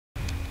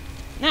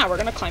Now we're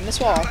gonna climb this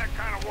wall. That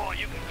kind of wall,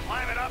 you can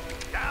climb it up,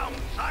 down,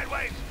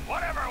 sideways,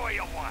 whatever way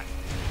you want.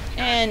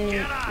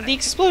 And the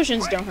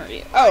explosions don't hurt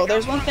you. Oh,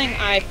 there's one thing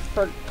I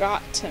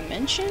forgot to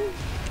mention.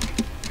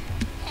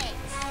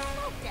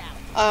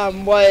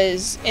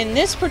 Was in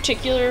this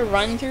particular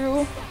run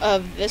through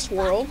of this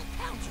world,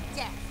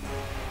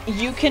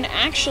 you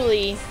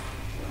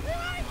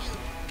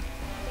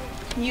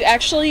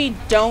actually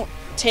don't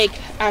take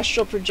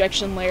astral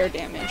projection layer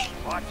damage.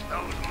 Watch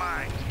those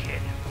mines, kid.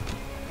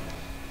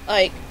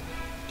 Like,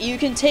 you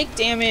can take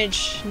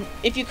damage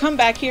if you come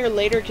back here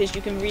later, because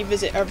you can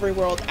revisit every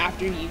world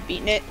after you've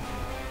beaten it,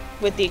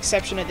 with the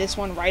exception of this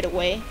one right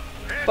away.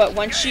 But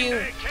once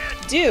you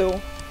do,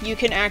 you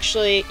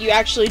actually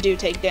do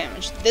take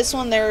damage. This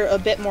one, they're a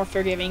bit more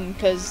forgiving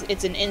because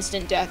it's an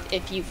instant death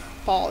if you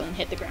fall and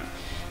hit the ground.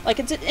 Like,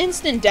 it's an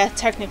instant death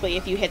technically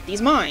if you hit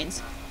these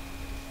mines.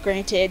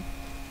 Granted,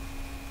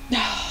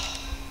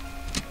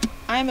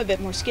 I'm a bit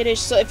more skittish,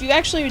 so if you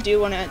actually do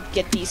want to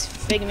get these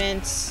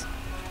figments,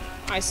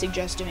 I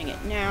suggest doing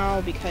it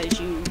now because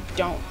you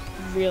don't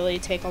really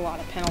take a lot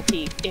of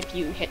penalty if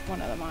you hit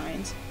one of the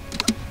mines.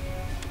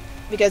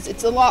 Because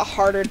it's a lot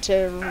harder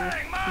to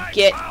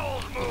get...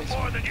 Oh, it's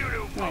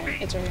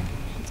right here.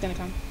 It's gonna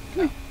come.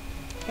 Come here.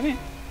 Come here.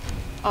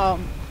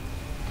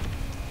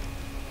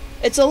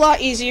 It's a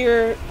lot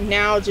easier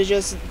now to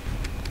just...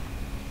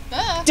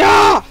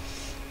 Duh!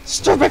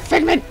 Stupid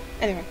figment!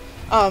 Anyway,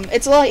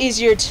 it's a lot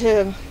easier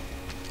to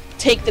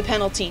take the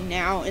penalty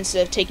now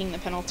instead of taking the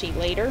penalty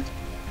later.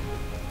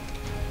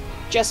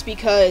 Just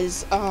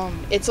because,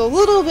 it's a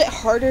little bit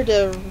harder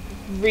to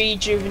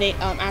rejuvenate,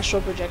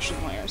 astral projection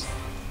layers.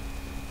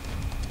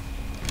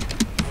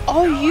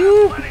 Oh,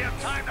 you... Plenty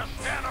of time to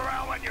stand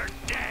around when you're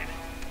dead.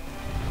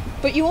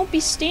 But you won't be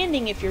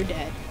standing if you're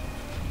dead.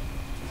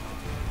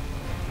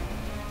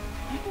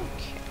 I don't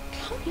care.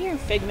 Come here,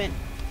 Figment.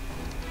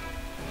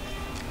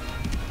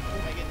 Oh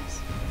my goodness.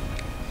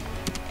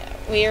 Yeah,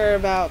 we are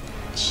about...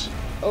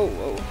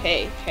 Oh,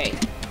 hey.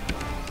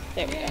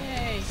 There we go.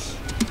 Yay.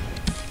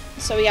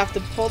 So we have to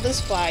pull this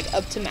flag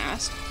up to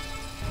mast.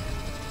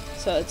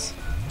 So it's...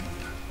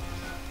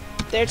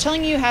 They're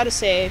telling you how to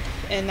save,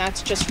 and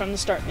that's just from the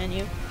start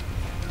menu.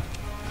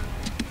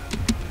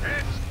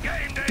 It's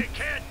game day,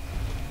 kid.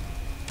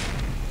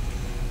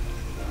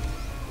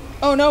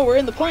 Oh no, we're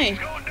in the plane.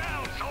 Going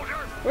down, soldier.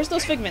 Where's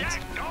those figments?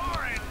 Jack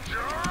Door and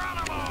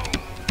Geronimo.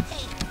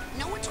 Hey,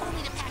 no one told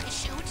me to pack a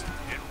chute.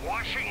 Did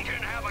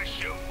Washington have a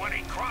chute when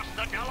he crossed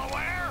the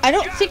Delaware? I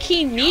don't think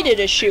he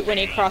needed a chute when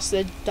he crossed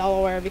the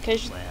Delaware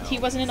because he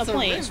wasn't in a The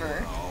plane.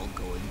 river. all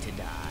going to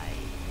die.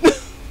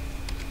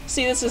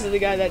 See, this is the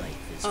guy that Life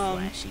is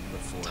flashing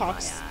before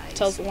talks, my eyes.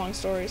 tells long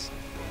stories.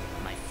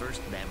 My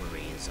first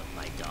memory is of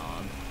my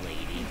dog,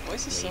 Lady. Your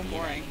voice is so Lady and I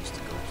boring. used to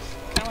go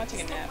I want to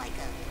take a Is there nap. like a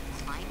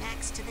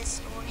climax to this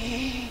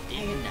story?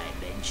 Didn't I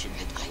mention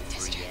the Light gopher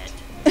district. yet?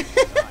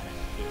 Thought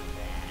I'd hit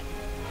that.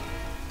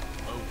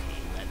 Okay,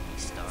 let me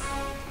start.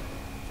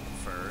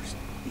 First,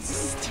 This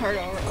is start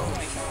over. Oh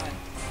my god.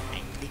 I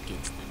think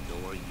it's the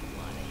door you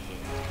want to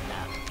hit,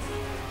 not me.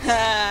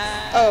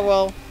 Oh,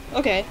 well,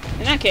 okay.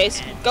 In that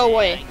case, And go then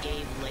away. I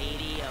gave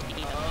Lady a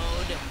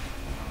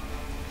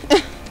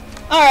mode.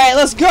 Alright,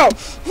 let's go!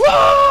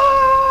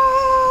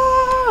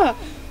 Wah!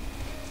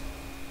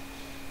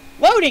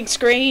 Loading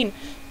screen!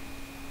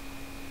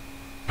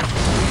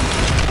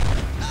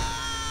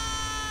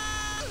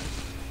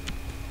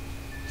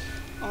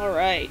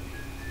 Alright.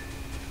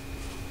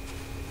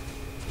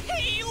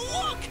 Hey,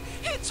 look!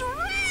 It's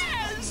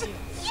Raz!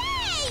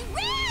 Yay!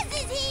 Raz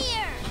is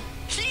here!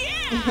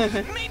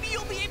 Yeah! Maybe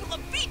you'll be able to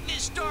beat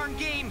this darn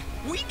game.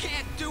 We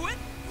can't do it.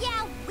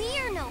 Yeah,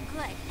 we're no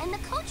good, and the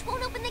coach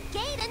won't open the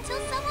gate until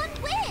someone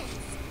wins.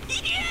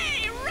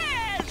 Yay,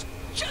 Raz!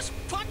 Just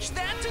punch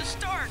that to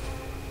start.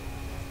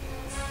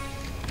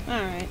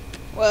 Alright.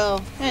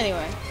 Well,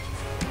 anyway.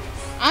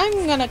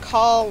 I'm gonna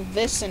call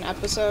this an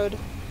episode,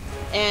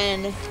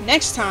 and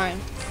next time,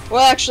 we'll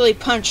actually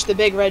punch the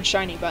big red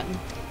shiny button.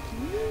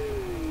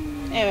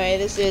 Anyway,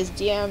 this is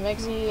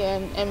DMXZ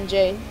and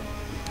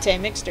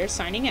MJtehMickster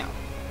signing out.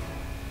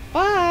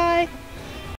 Bye!